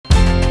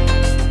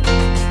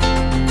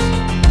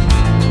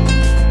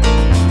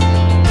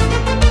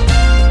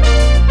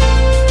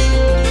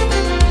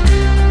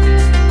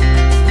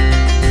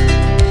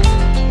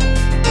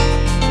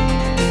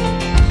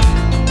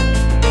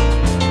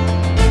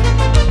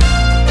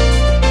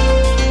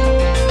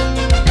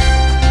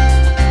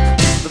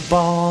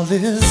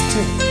this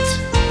date.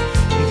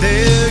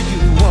 There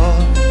you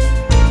are,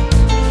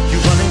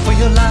 you're running for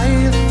your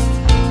life.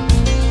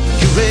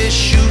 You're a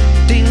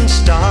shooting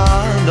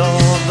star, and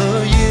all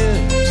the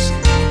years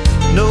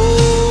no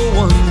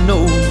one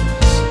knows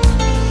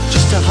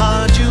just how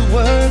hard you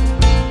worked,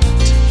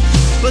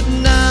 but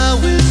now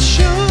it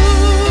shows.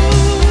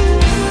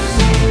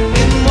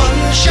 In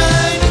one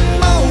shining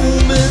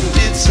moment,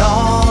 it's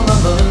all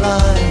on the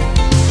line.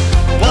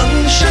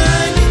 One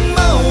shining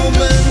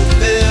moment,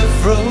 they're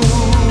frozen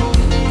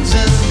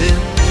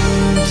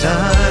in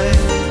time.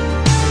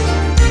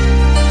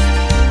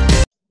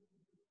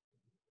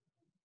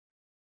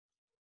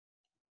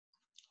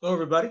 Hello,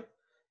 everybody.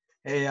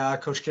 Hey,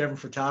 Coach Kevin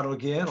Furtado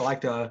again. I'd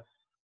like to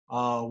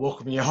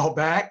welcome you all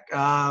back.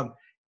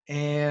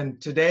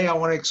 And today I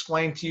want to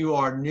explain to you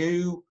our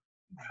new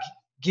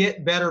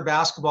Get Better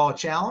Basketball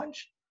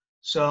Challenge.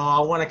 So I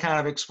want to kind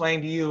of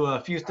explain to you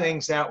a few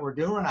things that we're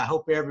doing. I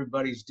hope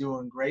everybody's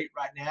doing great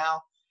right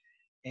now.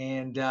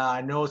 And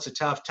I know it's a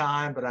tough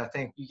time, but I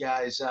think you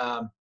guys,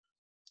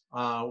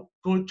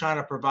 we're trying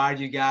to provide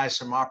you guys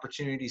some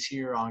opportunities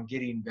here on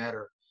getting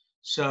better.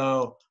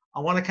 So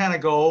I want to kind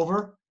of go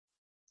over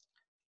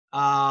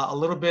a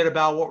little bit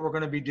about what we're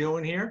going to be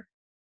doing here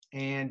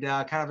and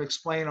kind of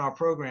explain our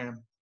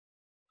program.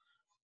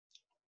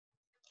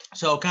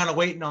 So kind of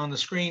waiting on the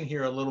screen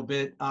here a little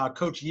bit.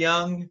 Coach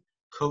Young,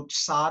 Coach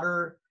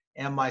Sauter,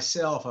 and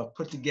myself have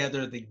put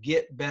together the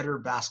Get Better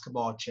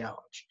Basketball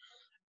Challenge.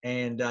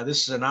 And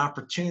this is an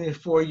opportunity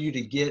for you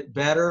to get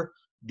better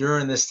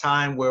during this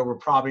time where we're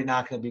probably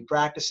not going to be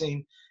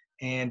practicing.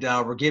 And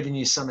we're giving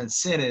you some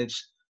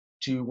incentives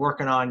to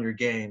working on your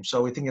game.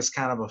 So we think it's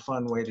kind of a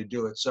fun way to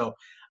do it. So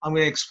I'm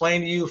going to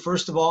explain to you,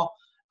 first of all,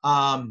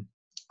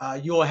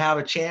 you'll have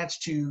a chance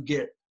to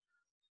get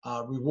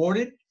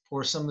rewarded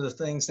for some of the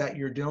things that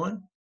you're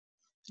doing.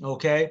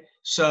 Okay,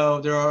 so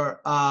there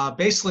are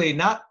basically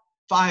not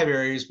 5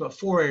 areas, but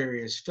 4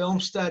 areas: film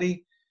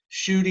study,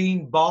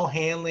 shooting, ball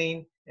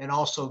handling, and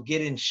also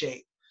get in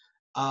shape.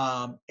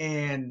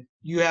 And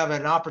you have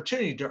an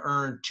opportunity to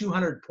earn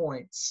 200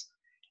 points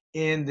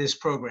in this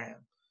program.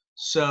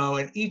 So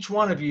in each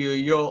one of you,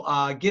 you'll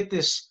get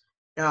this.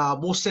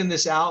 We'll send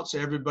this out so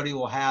everybody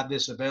will have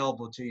this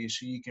available to you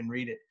so you can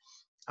read it.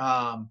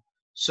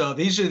 So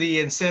these are the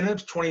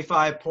incentives: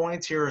 25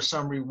 points. Here are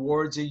some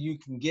rewards that you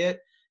can get.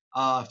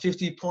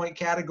 50-point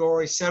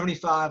category,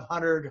 75,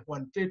 100,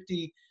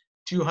 150,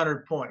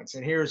 200 points.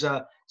 And here's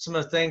some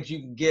of the things you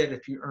can get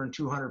if you earn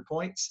 200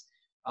 points.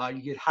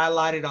 You get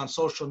highlighted on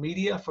social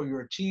media for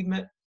your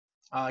achievement.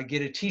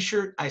 Get a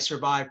t-shirt, "I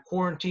survived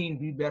quarantine,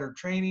 be better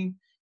training."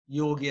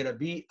 You'll get a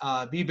Be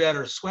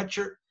Better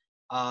sweatshirt.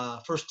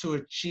 First to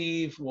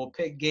achieve will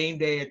pick game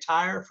day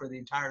attire for the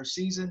entire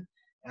season.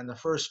 And the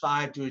first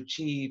 5 to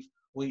achieve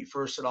will eat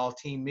first at all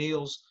team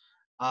meals.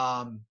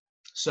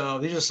 So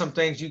these are some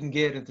things you can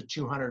get at the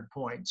 200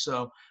 points.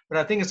 So, but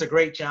I think it's a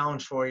great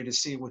challenge for you to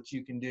see what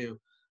you can do.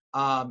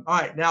 All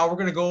right, now we're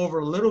going to go over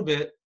a little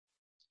bit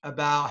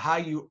about how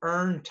you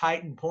earn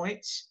Titan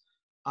points.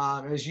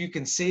 As you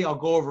can see, I'll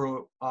go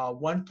over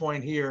 1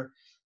 point here.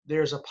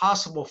 There's a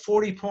possible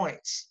 40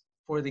 points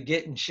for the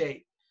Get in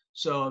Shape.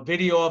 So a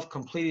video of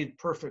completed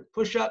perfect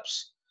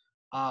push-ups,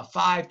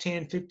 5,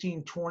 10,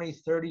 15, 20,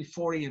 30,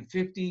 40, and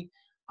 50.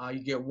 You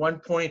get 1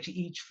 point to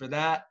each for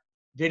that.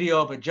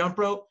 Video of a jump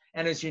rope.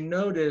 And as you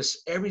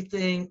notice,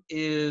 everything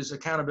is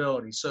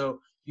accountability. So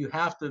you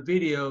have to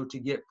video to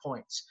get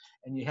points.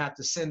 And you have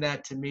to send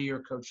that to me or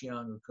Coach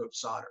Young or Coach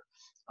Sauter.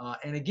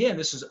 And again,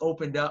 this is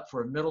opened up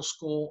for middle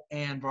school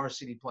and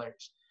varsity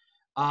players.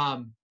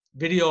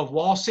 Video of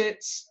wall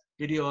sits,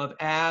 video of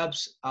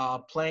abs,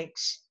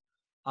 planks.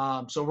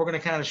 So we're going to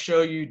kind of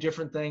show you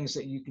different things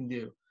that you can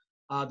do.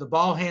 The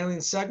ball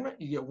handling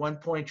segment, you get 1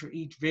 point for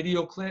each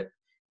video clip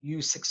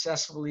you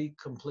successfully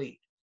complete.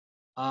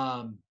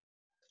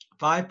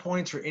 5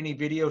 points for any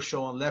video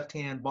showing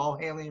left-hand ball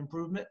handling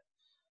improvement.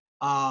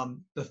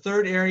 The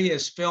third area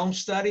is film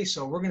study.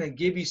 So we're going to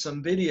give you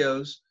some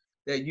videos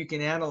that you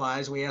can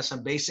analyze. We have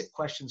some basic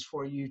questions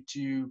for you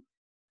to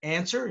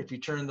answer. If you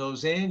turn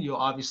those in, you'll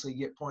obviously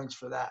get points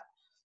for that.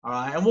 All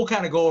right, and we'll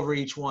kind of go over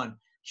each one.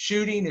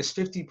 Shooting is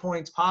 50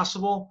 points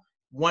possible,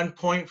 1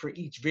 point for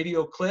each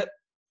video clip.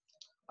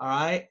 All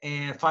right,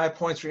 and 5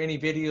 points for any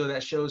video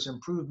that shows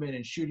improvement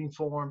in shooting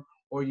form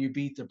or you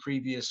beat the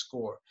previous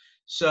score.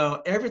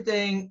 So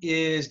everything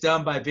is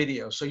done by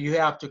video. So you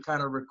have to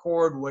kind of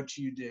record what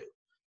you do.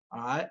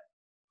 All right,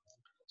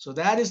 so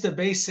that is the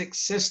basic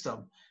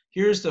system.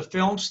 Here's the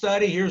film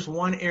study. Here's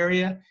one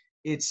area.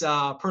 It's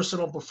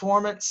personal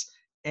performance,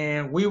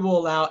 and we will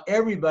allow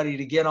everybody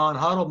to get on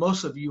Huddle.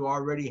 Most of you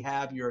already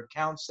have your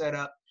account set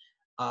up,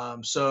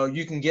 so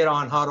you can get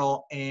on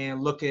Huddle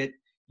and look at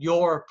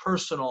your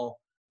personal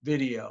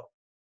video.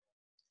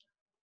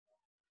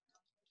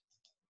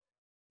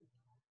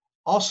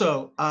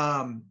 Also,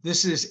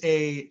 this is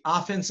a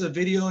offensive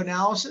video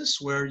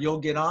analysis where you'll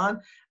get on.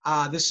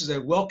 This is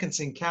a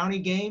Wilkinson County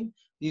game.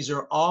 These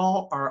are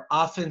all our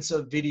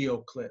offensive video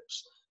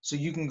clips. So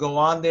you can go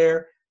on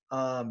there.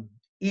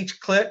 Each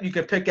clip, you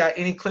can pick out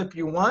any clip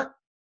you want.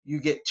 You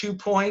get 2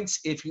 points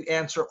if you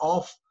answer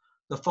all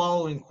the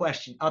following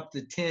question, up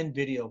to 10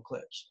 video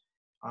clips.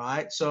 All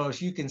right, so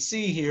as you can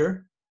see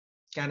here,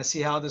 kind of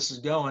see how this is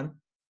going.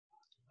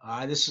 All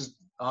right, this is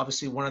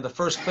obviously one of the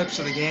first clips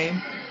of the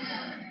game.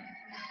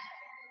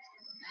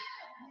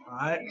 All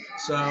right,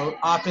 so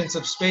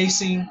offensive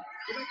spacing,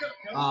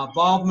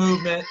 ball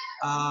movement,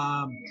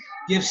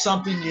 give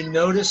something you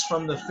notice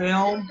from the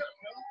film.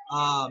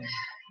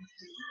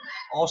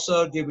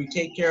 Also, did we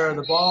take care of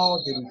the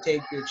ball? Did we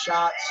take good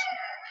shots?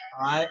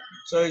 All right,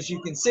 so as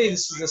you can see,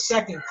 this is the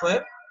second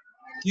clip.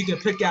 You can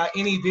pick out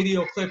any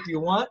video clip you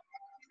want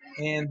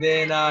and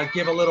then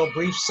give a little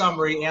brief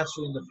summary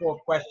answering the 4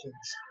 questions.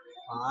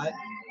 All right,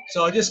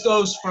 so it just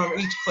goes from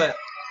each clip.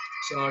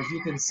 So as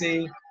you can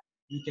see,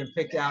 you can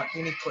pick out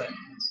any clip.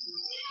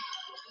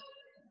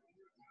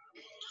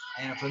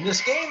 And from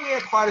this game, we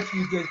had quite a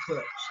few good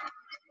clips.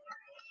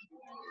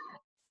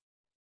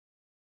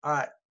 All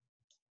right.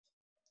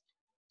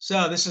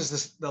 So this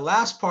is the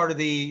last part of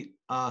the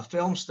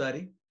film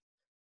study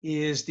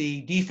is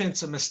the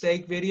defensive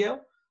mistake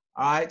video.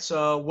 All right.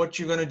 So what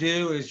you're going to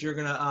do is you're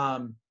going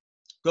to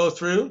go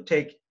through,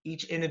 take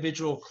each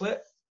individual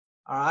clip.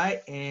 All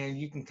right. And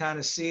you can kind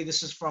of see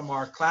this is from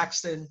our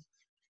Claxton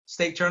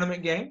State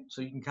Tournament game.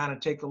 So you can kind of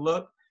take a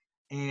look.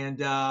 And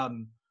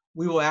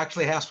we will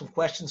actually have some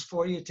questions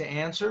for you to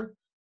answer.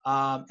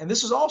 And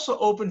this is also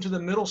open to the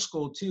middle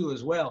school too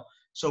as well.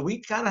 So we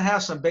kind of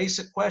have some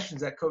basic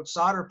questions that Coach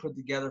Sauter put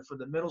together for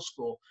the middle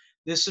school.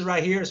 This is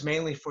right here is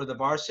mainly for the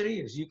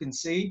varsity, as you can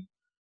see.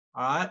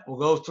 All right, we'll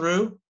go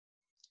through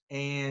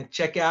and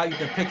check out. You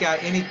can pick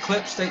out any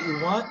clips that you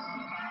want.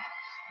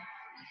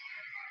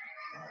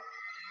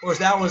 Of course,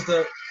 that was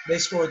they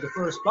scored the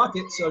first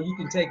bucket, so you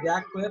can take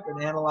that clip and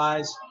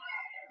analyze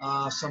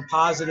some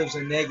positives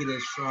and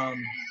negatives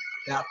from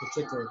that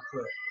particular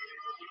clip.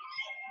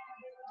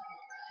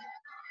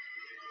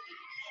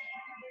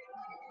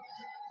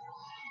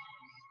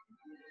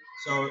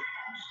 So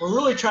we're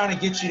really trying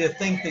to get you to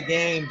think the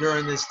game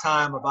during this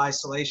time of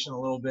isolation a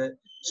little bit.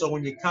 So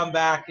when you come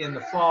back in the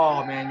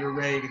fall, man, you're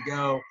ready to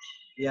go.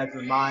 You have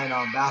your mind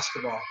on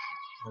basketball,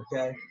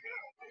 okay?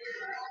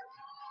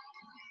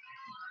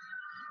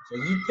 So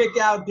you pick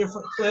out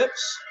different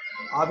clips.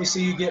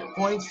 Obviously, you get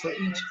points for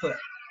each clip.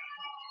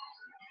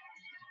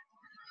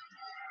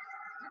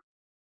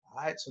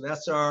 All right, so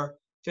that's our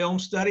film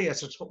study.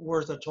 That's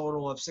worth a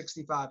total of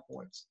 65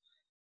 points.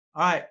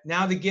 All right,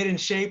 now the get in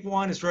shape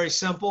one is very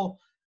simple.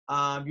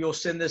 You'll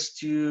send this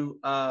to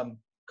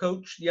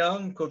Coach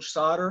Young, Coach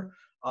Sauter.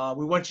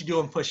 We want you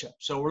doing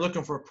push-ups. So we're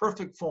looking for a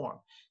perfect form.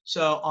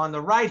 So on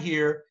the right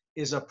here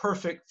is a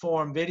perfect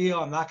form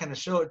video. I'm not going to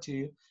show it to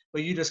you,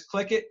 but you just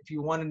click it if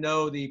you want to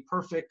know the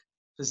perfect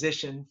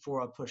position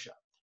for a push-up.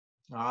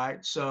 All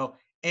right, so,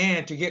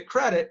 and to get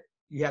credit,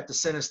 you have to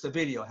send us the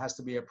video. It has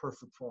to be a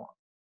perfect form.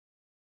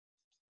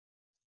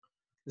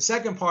 The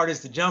second part is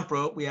the jump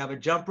rope. We have a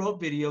jump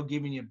rope video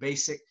giving you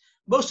basic.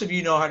 Most of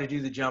you know how to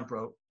do the jump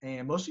rope,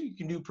 and most of you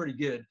can do pretty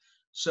good.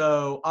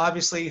 So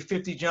obviously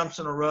 50 jumps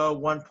in a row,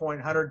 1 point,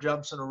 100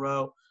 jumps in a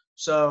row.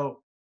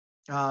 So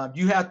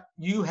you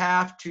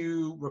have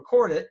to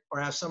record it or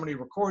have somebody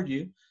record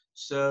you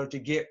so to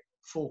get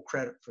full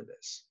credit for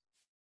this.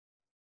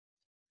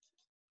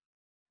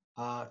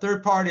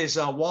 Third part is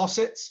wall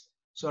sits.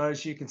 So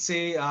as you can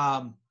see,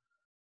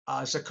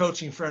 it's a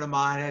coaching friend of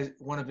mine,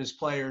 one of his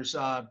players.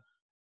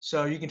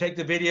 So you can take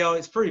the video.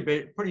 It's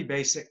pretty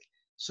basic.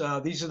 So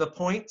these are the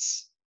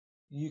points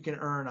you can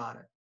earn on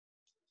it.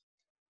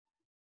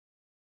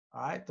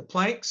 All right, the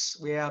planks.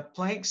 We have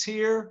planks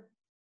here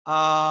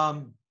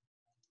that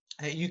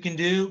you can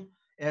do.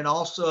 And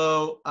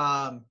also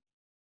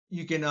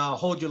you can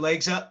hold your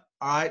legs up.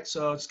 All right,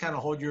 so it's kind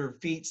of hold your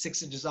feet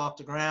 6 inches off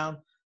the ground.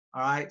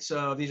 All right,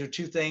 so these are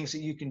 2 things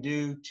that you can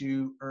do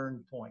to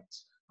earn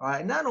points. All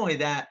right, not only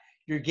that,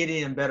 you're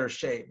getting in better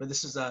shape, but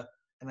this is an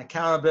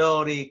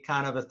accountability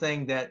kind of a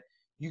thing that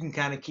you can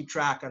kind of keep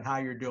track on how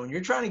you're doing.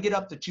 You're trying to get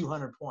up to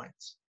 200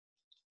 points.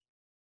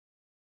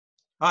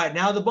 All right,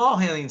 now the ball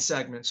handling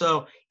segment.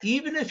 So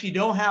even if you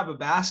don't have a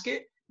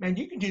basket, man,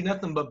 you can do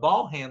nothing but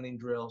ball handling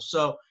drills.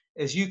 So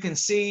as you can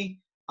see,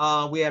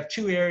 we have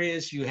 2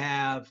 areas. You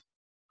have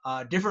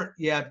different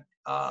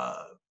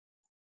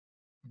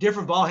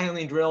ball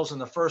handling drills. In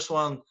the first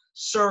one,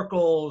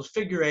 circles,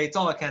 figure eights,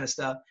 all that kind of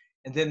stuff.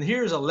 And then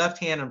here's a left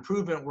hand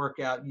improvement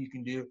workout you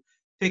can do.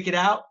 Pick it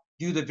out,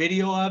 do the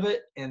video of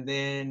it, and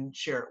then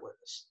share it with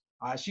us.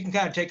 All right, so you can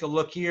kind of take a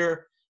look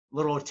here,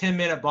 little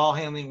 10-minute ball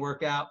handling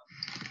workout.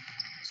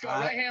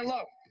 Right hand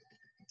low,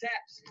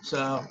 taps.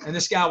 So, and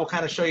this guy will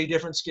kind of show you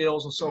different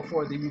skills and so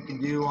forth that you can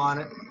do on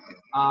it.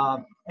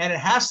 And it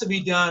has to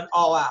be done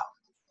all out.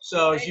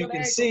 So as you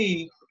can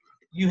see,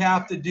 you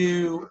have to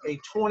do a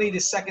 20 to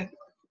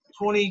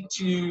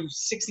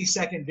 60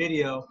 second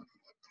video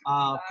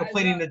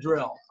completing the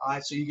drill. All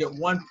right, so you get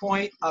 1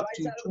 point up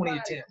to 20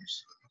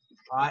 attempts.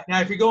 All right, now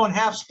if you're going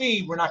half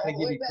speed, we're not going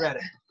to give you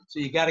credit. So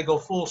you got to go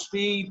full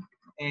speed,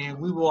 and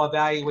we will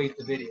evaluate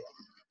the video.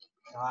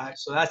 All right,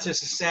 so that's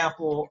just a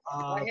sample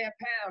of Right hand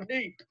pound,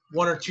 knee.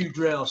 1 or 2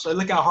 drills. So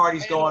look how hard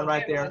he's going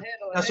right there.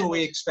 That's what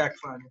we expect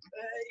from him.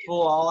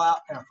 Full all-out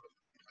effort.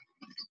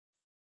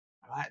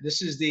 All right,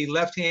 this is the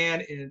left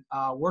hand in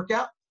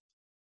workout.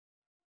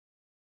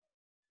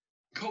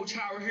 Coach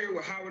Howard here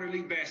with Howard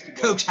Elite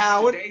Basketball. Coach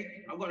Howard.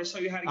 Today, I'm going to show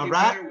you how to All get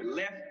right. better with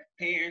left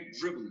hand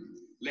dribbling.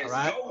 Let's All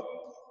right. go.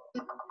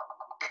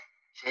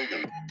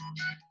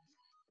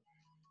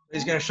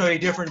 He's going to show you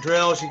different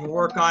drills you can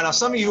work on. Now,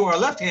 some of you who are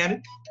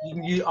left-handed, you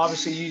can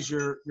obviously use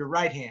your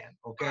right hand,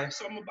 okay? All right,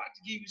 so I'm about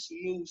to give you some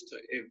moves to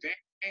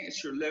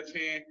advance your left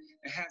hand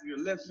and have your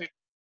left hand.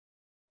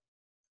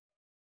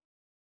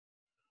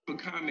 A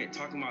comment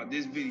talking about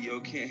this video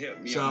can't help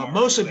me. So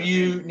most of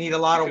you need a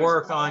lot of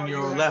work on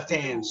your left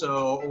hand,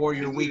 or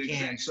your weak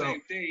hand. So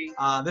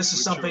this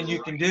is something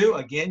you can do.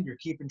 Again, you're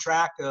keeping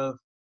track of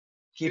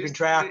your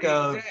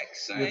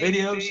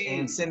videos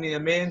and sending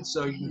them in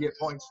so you can get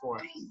points for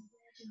it.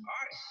 All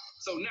right.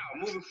 So now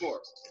moving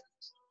forward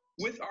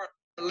with our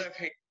left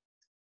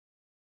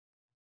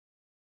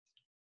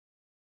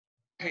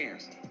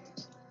hands.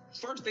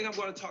 First thing I'm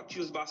going to talk to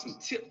you is about some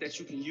tips that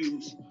you can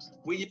use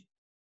when you.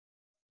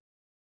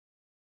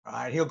 All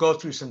right, he'll go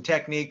through some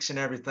techniques and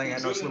everything. I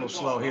know it's a little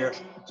slow here.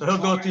 So he'll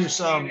go through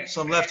some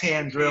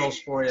left-hand drills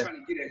for you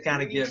to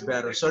kind of get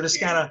better. So just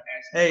kind of,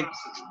 hey,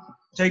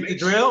 take the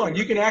drill, and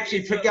you can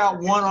actually pick out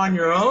one on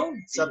your own.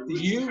 It's up to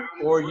you,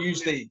 or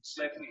use these.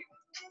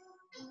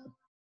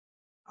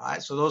 All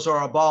right, so those are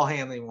our ball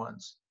handling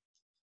ones.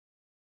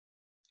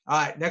 All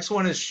right, next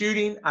one is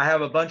shooting. I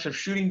have a bunch of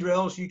shooting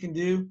drills you can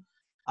do.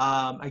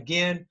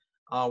 Again,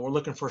 we're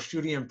looking for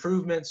shooting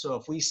improvement. So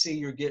if we see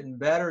you're getting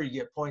better, you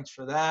get points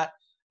for that.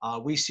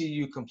 We see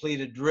you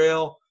complete a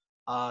drill,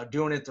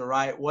 doing it the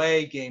right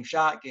way, game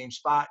shot, game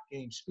spot,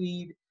 game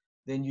speed,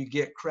 then you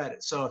get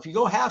credit. So if you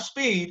go half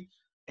speed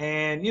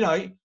and,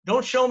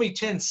 don't show me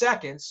 10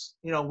 seconds,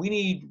 we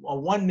need a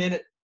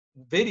 1-minute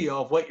video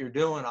of what you're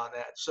doing on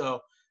that.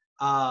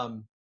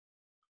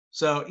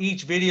 So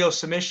each video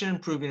submission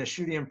proving a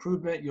shooting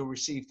improvement, you'll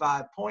receive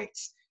 5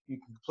 points. You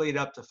can complete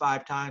up to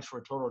 5 times for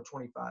a total of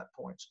 25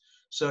 points.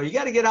 So you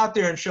got to get out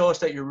there and show us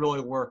that you're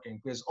really working,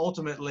 because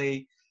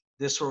ultimately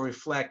this will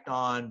reflect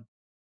on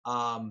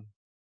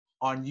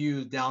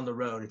you down the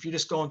road. If you're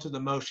just going through the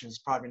motions, it's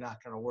probably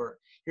not going to work.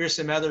 Here's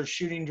some other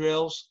shooting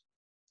drills.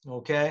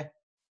 Okay.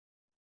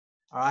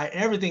 All right.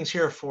 And everything's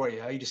here for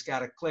you. You just got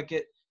to click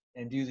it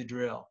and do the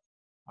drill.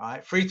 All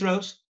right. Free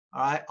throws.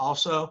 All right.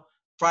 Also,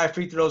 5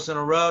 free throws in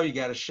a row. You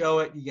got to show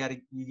it. You got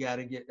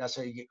to get, that's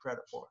how you get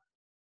credit for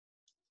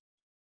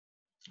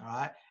it. All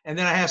right. And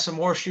then I have some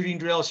more shooting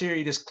drills here.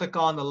 You just click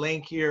on the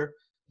link here.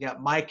 You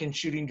got mic and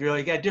shooting drill.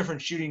 You got different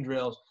shooting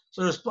drills.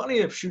 So there's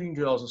plenty of shooting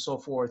drills and so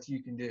forth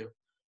you can do.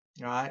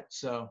 All right.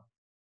 So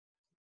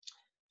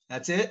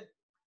that's it.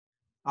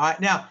 All right.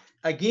 Now,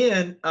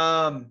 again,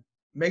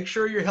 make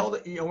sure you're held,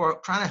 we're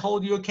trying to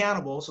hold you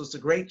accountable. So it's a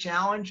great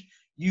challenge.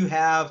 You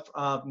have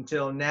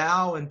until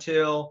now,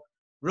 until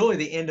really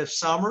the end of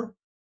summer,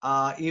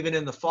 even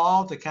in the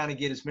fall, to kind of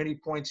get as many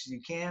points as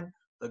you can.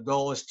 The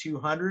goal is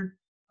 200.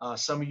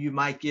 Some of you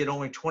might get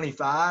only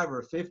 25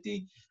 or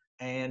 50.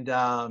 And,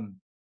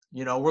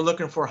 we're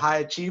looking for high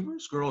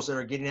achievers, girls that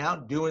are getting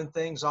out, doing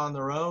things on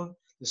their own.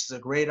 This is a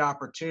great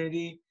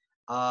opportunity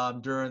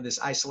during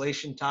this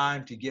isolation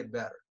time to get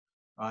better.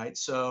 All right.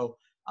 So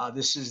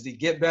this is the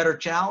Get Better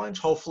Challenge.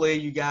 Hopefully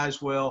you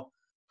guys will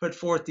put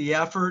forth the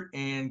effort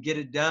and get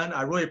it done.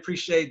 I really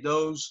appreciate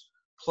those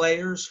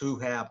players who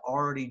have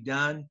already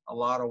done a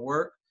lot of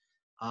work,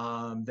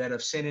 that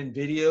have sent in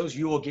videos.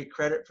 You will get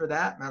credit for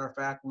that. Matter of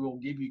fact, we will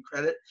give you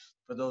credit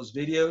for those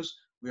videos.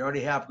 We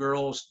already have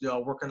girls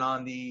working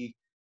on the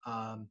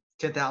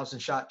 10,000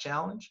 shot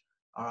challenge.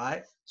 All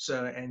right.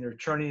 So, and they're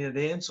turning it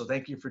in. So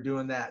thank you for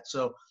doing that.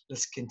 So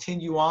let's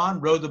continue on,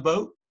 row the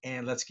boat,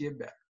 and let's get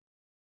better.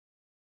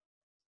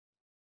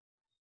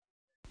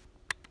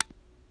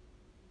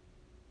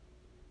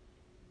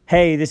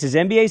 Hey, this is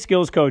NBA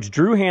skills coach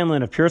Drew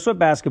Hanlon of Pure Sweat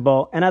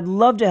Basketball, and I'd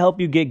love to help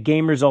you get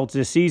game results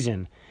this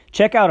season.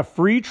 Check out a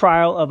free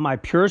trial of my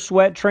Pure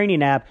Sweat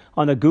training app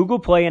on the Google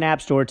Play and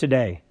App Store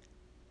today.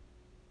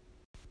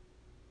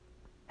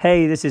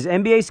 Hey, this is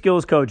NBA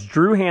skills coach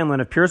Drew Hanlon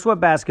of Pure Sweat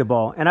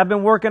Basketball, and I've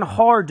been working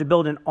hard to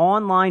build an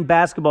online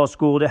basketball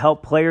school to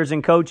help players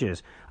and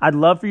coaches. I'd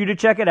love for you to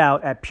check it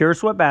out at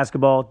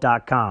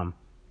puresweatbasketball.com.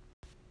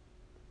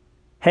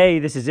 Hey,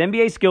 this is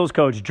NBA skills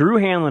coach Drew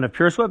Hanlon of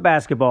Pure Sweat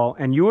Basketball,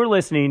 and you are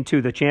listening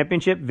to the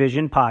Championship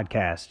Vision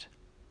Podcast.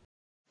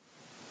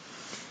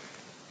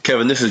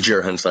 Kevin, this is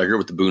Jared Hunsiger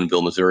with the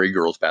Boonville, Missouri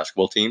girls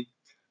basketball team.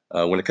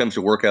 When it comes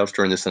to workouts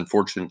during this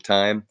unfortunate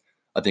time,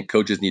 I think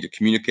coaches need to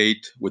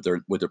communicate with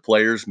their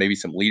players, maybe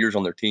some leaders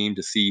on their team,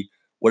 to see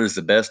what is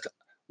the best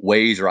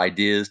ways or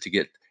ideas to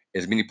get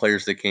as many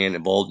players as they can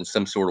involved in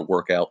some sort of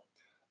workout.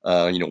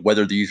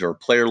 Whether these are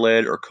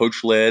player-led or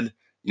coach-led,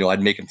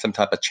 I'd make them some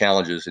type of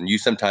challenges and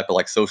use some type of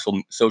like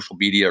social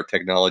media or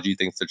technology,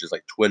 things such as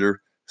like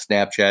Twitter,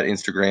 Snapchat,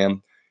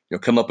 Instagram.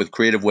 Come up with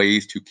creative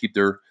ways to keep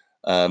their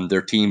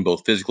team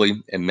both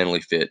physically and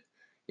mentally fit.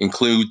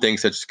 include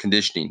things such as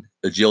conditioning,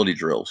 agility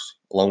drills,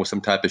 along with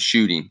some type of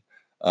shooting,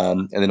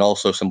 and then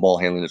also some ball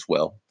handling as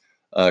well.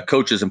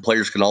 Coaches and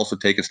players can also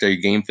take and study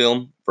game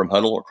film from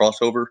huddle or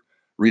crossover,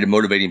 read a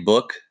motivating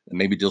book that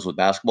maybe deals with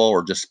basketball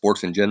or just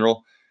sports in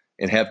general,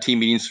 and have team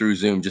meetings through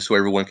Zoom just so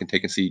everyone can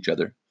take and see each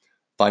other.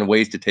 Find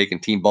ways to take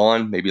and team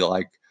bond, maybe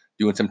like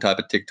doing some type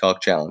of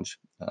TikTok challenge.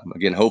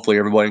 Again, hopefully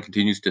everyone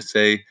continues to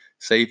stay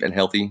safe and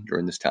healthy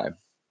during this time.